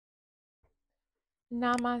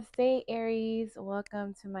Namaste, Aries.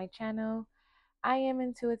 Welcome to my channel. I am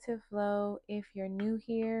Intuitive Flow. If you're new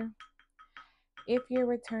here, if you're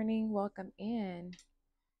returning, welcome in.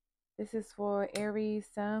 This is for Aries,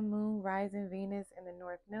 Sun, Moon, Rising, Venus in the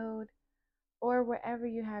North Node, or wherever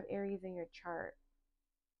you have Aries in your chart.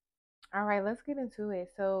 All right, let's get into it.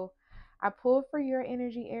 So I pulled for your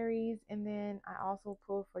energy, Aries, and then I also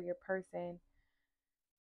pulled for your person.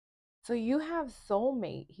 So you have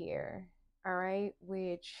soulmate here, all right,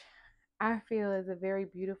 which I feel is a very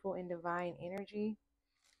beautiful and divine energy.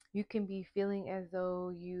 You can be feeling as though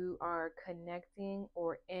you are connecting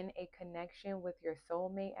or in a connection with your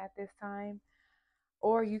soulmate at this time,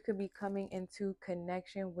 or you could be coming into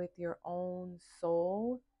connection with your own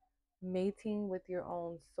soul, mating with your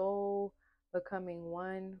own soul, becoming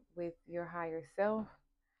one with your higher self.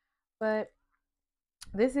 But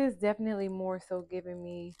this is definitely more so giving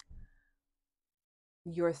me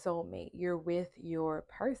your soulmate. You're with your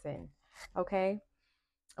person, okay?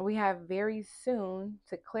 We have very soon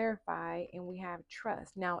to clarify, and we have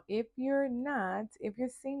trust. Now, if you're not, if you're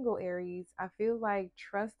single, Aries, I feel like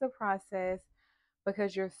trust the process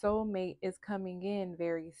because your soulmate is coming in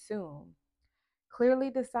very soon. Clearly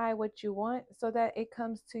decide what you want so that it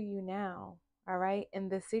comes to you now. All right. And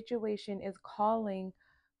the situation is calling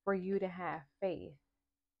for you to have faith.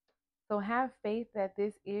 So have faith that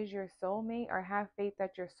this is your soulmate, or have faith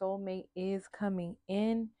that your soulmate is coming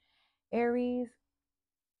in, Aries.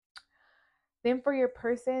 Then for your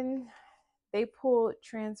person, they pulled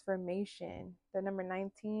transformation, the number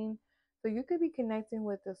 19. So you could be connecting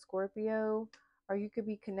with a Scorpio, or you could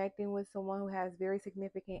be connecting with someone who has very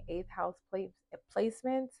significant eighth house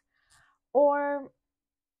placements, or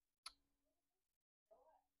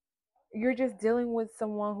you're just dealing with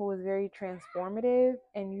someone who is very transformative,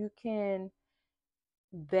 and you can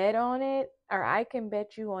bet on it, or I can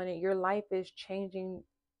bet you on it. Your life is changing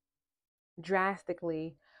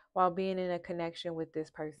drastically while being in a connection with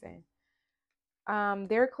this person.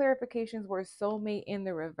 Their clarifications were soulmate in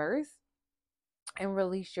the reverse and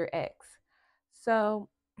release your ex. So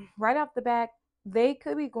right off the bat, they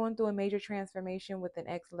could be going through a major transformation with an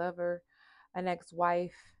ex-lover, an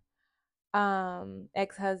ex-wife,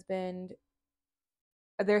 ex-husband.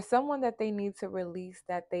 There's someone that they need to release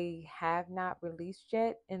that they have not released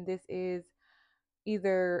yet, and this is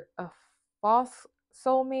either a false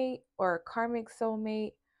soulmate or a karmic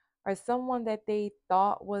soulmate, or someone that they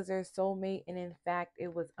thought was their soulmate and in fact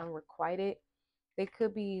it was unrequited. They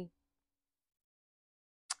could be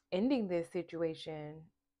ending this situation,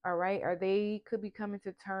 all right? Or they could be coming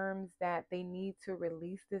to terms that they need to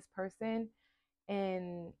release this person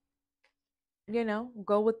and,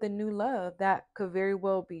 go with the new love. That could very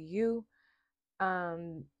well be you.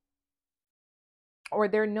 Um, or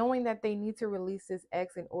they're knowing that they need to release this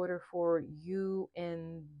ex in order for you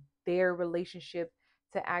and their relationship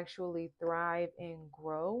to actually thrive and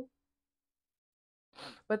grow.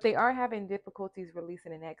 But they are having difficulties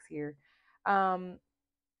releasing an ex here. Um,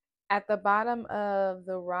 at the bottom of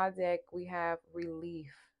the raw deck, we have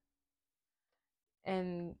relief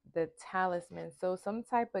and the talisman. So some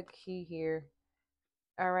type of key here.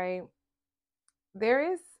 All right.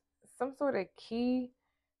 There is some sort of key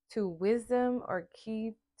to wisdom or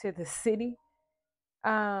key to the city.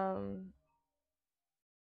 Um,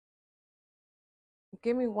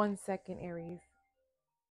 Give me 1 second, Aries.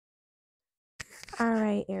 All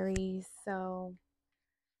right, Aries. So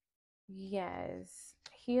yes,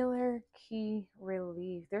 healer key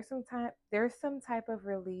relief. There's some type of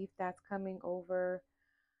relief that's coming over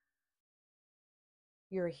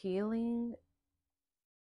your healing.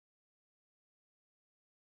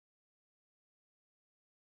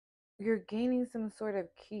 You're gaining some sort of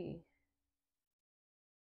key.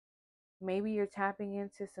 Maybe you're tapping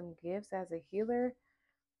into some gifts as a healer.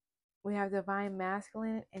 We have divine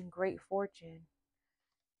masculine and great fortune.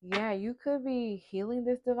 Yeah, you could be healing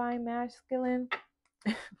this divine masculine.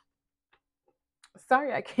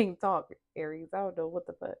 Sorry, I can't talk, Aries. I don't know what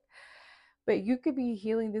the fuck. But you could be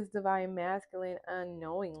healing this divine masculine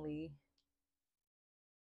unknowingly.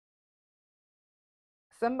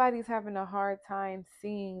 Somebody's having a hard time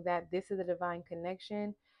seeing that this is a divine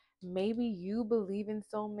connection. Maybe you believe in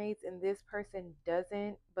soulmates and this person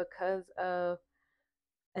doesn't because of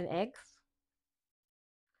an ex.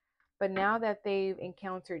 But now that they've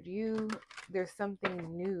encountered you, there's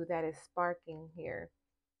something new that is sparking here.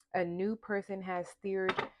 A new person has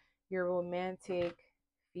steered your romantic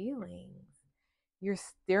feelings. You're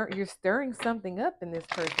stirring something up in this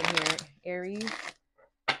person here, Aries.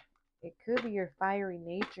 It could be your fiery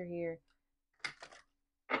nature here.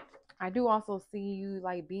 I do also see you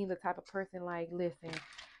like being the type of person like, listen,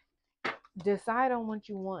 decide on what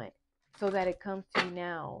you want so that it comes to you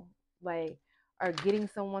now. Like, or getting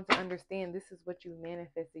someone to understand this is what you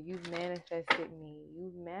manifested. You've manifested me.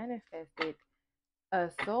 You've manifested a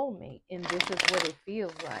soulmate, and this is what it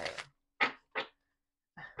feels like.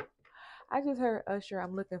 I just heard Usher,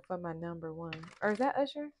 I'm looking for my number one. Or is that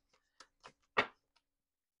Usher?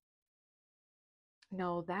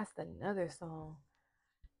 No, that's another song.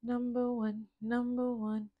 Number one, number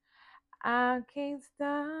one. I can't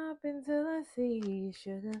stop until I see you,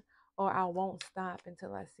 sugar. Or I won't stop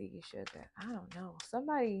until I see you, sugar. I don't know.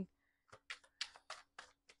 Somebody,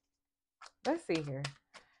 let's see here.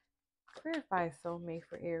 Clarify soulmate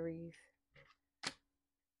for Aries.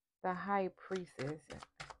 The high priestess.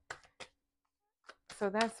 So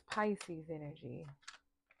that's Pisces energy.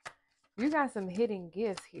 You got some hidden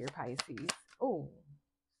gifts here, Pisces. Oh.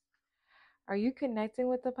 Are you connecting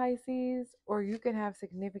with the Pisces? Or you can have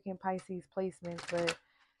significant Pisces placements, but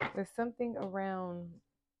there's something around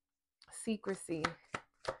secrecy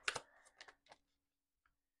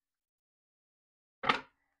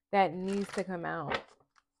that needs to come out.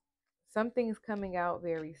 Something's coming out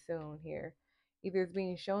very soon here. Either it's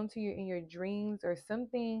being shown to you in your dreams or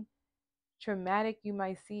something traumatic you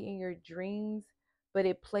might see in your dreams, but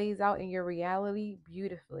it plays out in your reality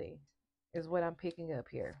beautifully, is what I'm picking up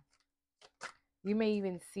here. You may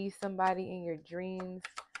even see somebody in your dreams.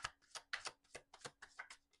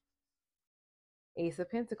 Ace of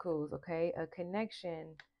Pentacles, okay? A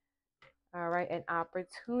connection. All right, an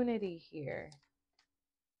opportunity here.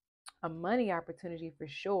 A money opportunity for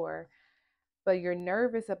sure. But you're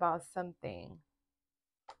nervous about something.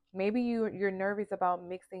 Maybe you're nervous about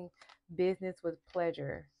mixing business with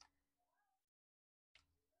pleasure.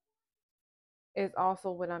 Is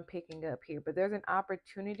also what I'm picking up here. But there's an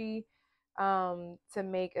opportunity to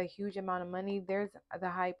make a huge amount of money. There's the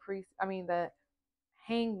high priest, the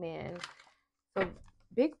hangman. So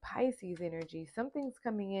big Pisces energy. Something's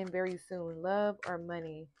coming in very soon. Love or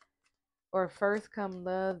money. Or first come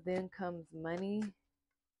love, then comes money.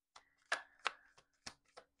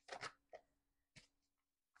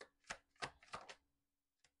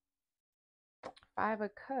 Five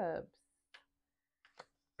of Cups.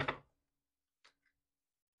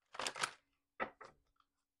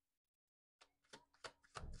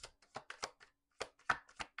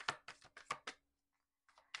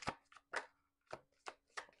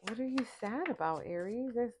 What are you sad about,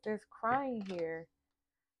 Aries? There's crying here.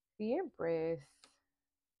 The Empress.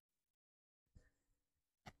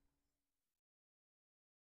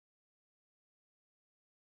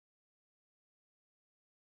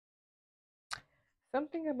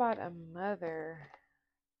 Something about a mother.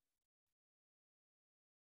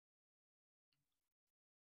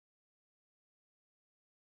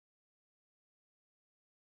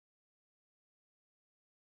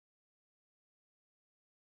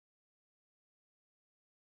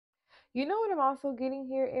 You know what I'm also getting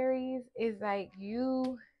here, Aries? Is like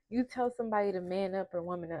you tell somebody to man up or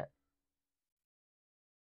woman up.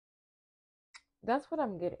 That's what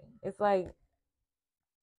I'm getting. It's like,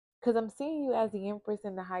 because I'm seeing you as the Empress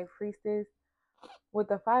and the High Priestess. With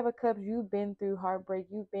the Five of Cups, you've been through heartbreak.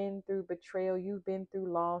 You've been through betrayal. You've been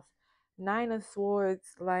through loss. Nine of Swords,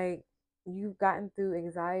 like you've gotten through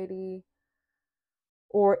anxiety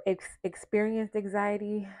or experienced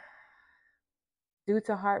anxiety due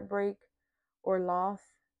to heartbreak or loss.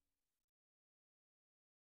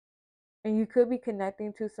 And you could be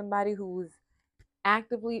connecting to somebody who's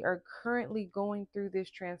actively or currently going through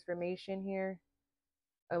this transformation here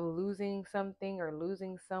of losing something or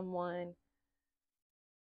losing someone.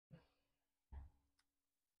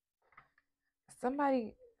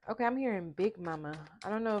 Somebody, okay, I'm hearing Big Mama. I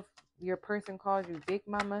don't know if your person calls you Big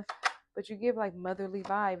Mama, but you give like motherly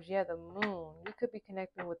vibes. Yeah, the moon. You could be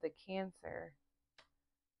connecting with the Cancer.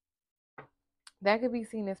 That could be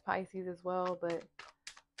seen as Pisces as well, but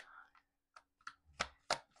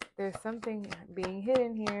there's something being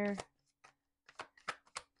hidden here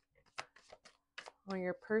on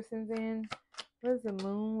your person's end. What is the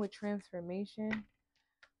moon with transformation?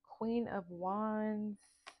 Queen of Wands.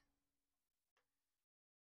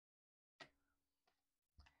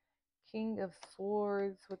 King of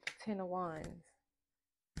Swords with the Ten of Wands.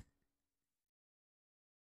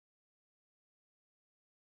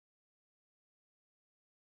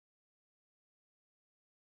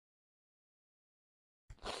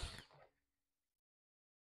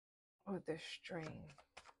 With the string.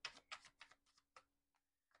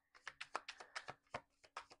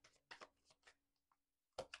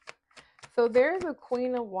 So there's a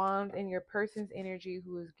Queen of Wands in your person's energy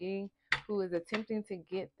who is attempting to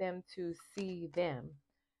get them to see them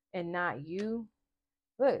and not you.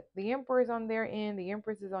 Look, the Emperor is on their end, the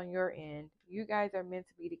Empress is on your end. You guys are meant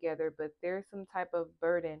to be together, but there's some type of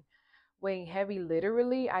burden weighing heavy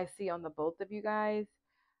literally. I see on the both of you guys.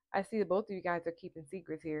 I see that both of you guys are keeping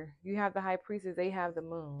secrets here. You have the High Priestess, they have the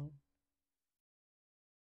Moon.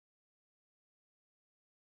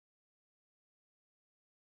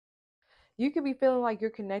 You could be feeling like you're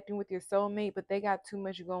connecting with your soulmate, but they got too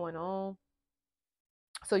much going on.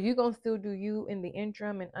 So you gonna still do you in the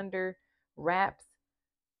interim and under wraps,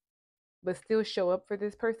 but still show up for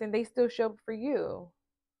this person. They still show up for you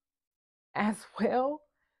as well.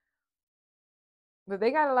 But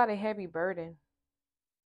they got a lot of heavy burden.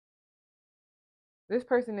 This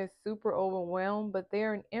person is super overwhelmed, but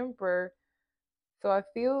they're an emperor. So I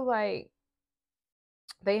feel like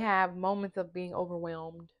they have moments of being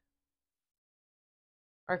overwhelmed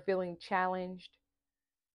or feeling challenged.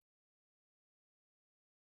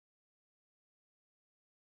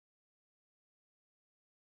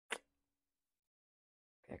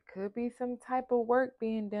 There could be some type of work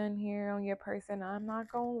being done here on your person. I'm not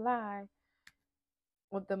gonna lie.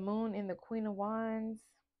 With the Moon and the Queen of Wands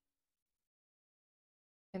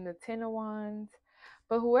and the Ten of Wands.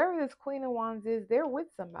 But whoever this Queen of Wands is, they're with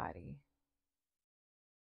somebody.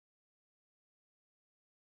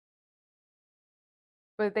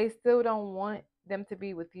 But they still don't want them to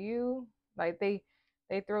be with you. Like they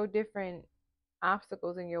throw different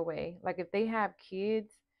obstacles in your way. Like if they have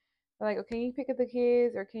kids, they're like, oh, can you pick up the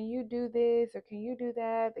kids, or can you do this, or can you do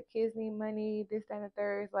that? The kids need money, this, that, and the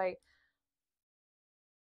third. It's like,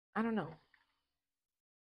 I don't know.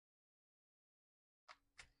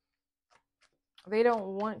 They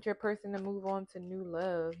don't want your person to move on to new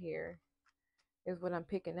love here, is what I'm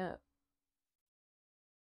picking up.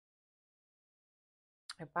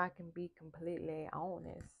 If I can be completely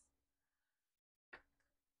honest.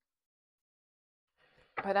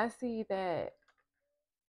 But I see that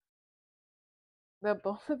the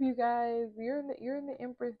both of you guys, you're in the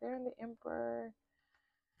Empress, they're in the Emperor.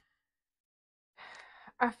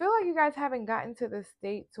 I feel like you guys haven't gotten to the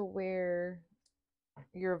state to where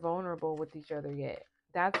you're vulnerable with each other yet.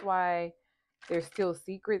 That's why there's still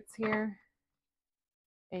secrets here.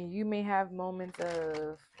 And you may have moments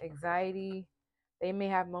of anxiety. They may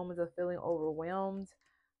have moments of feeling overwhelmed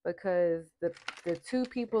because the two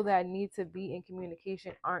people that need to be in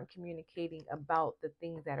communication aren't communicating about the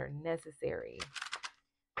things that are necessary.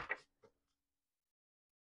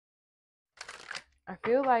 I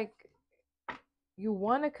feel like you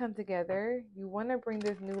want to come together. You want to bring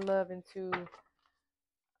this new love into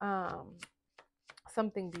um,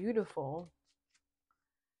 something beautiful.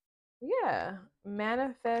 Yeah,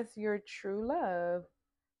 manifest your true love.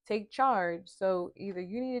 Take charge. So either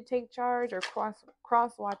you need to take charge, or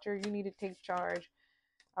cross watcher, you need to take charge.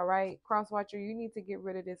 All right, cross watcher, you need to get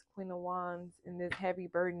rid of this Queen of Wands and this heavy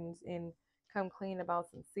burdens and come clean about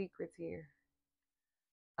some secrets here.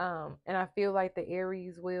 And I feel like the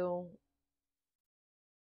Aries will,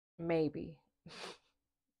 maybe.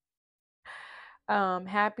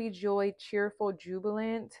 Happy, joy, cheerful,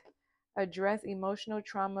 jubilant. Address emotional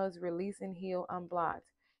traumas, release and heal unblocked.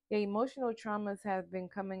 Yeah, emotional traumas have been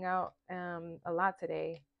coming out a lot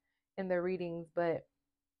today in the readings, but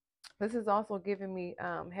this is also giving me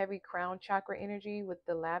heavy crown chakra energy with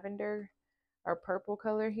the lavender or purple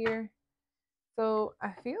color here. So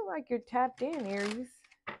I feel like you're tapped in, Aries.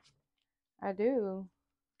 I do.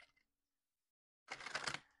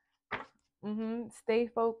 Stay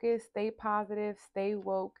focused, stay positive, stay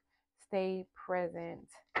woke, stay present.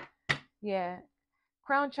 Yeah,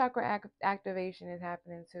 crown chakra activation is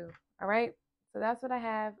happening too. All right. So that's what I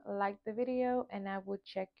have. Like the video, and I will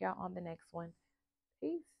check y'all on the next one.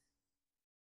 Peace.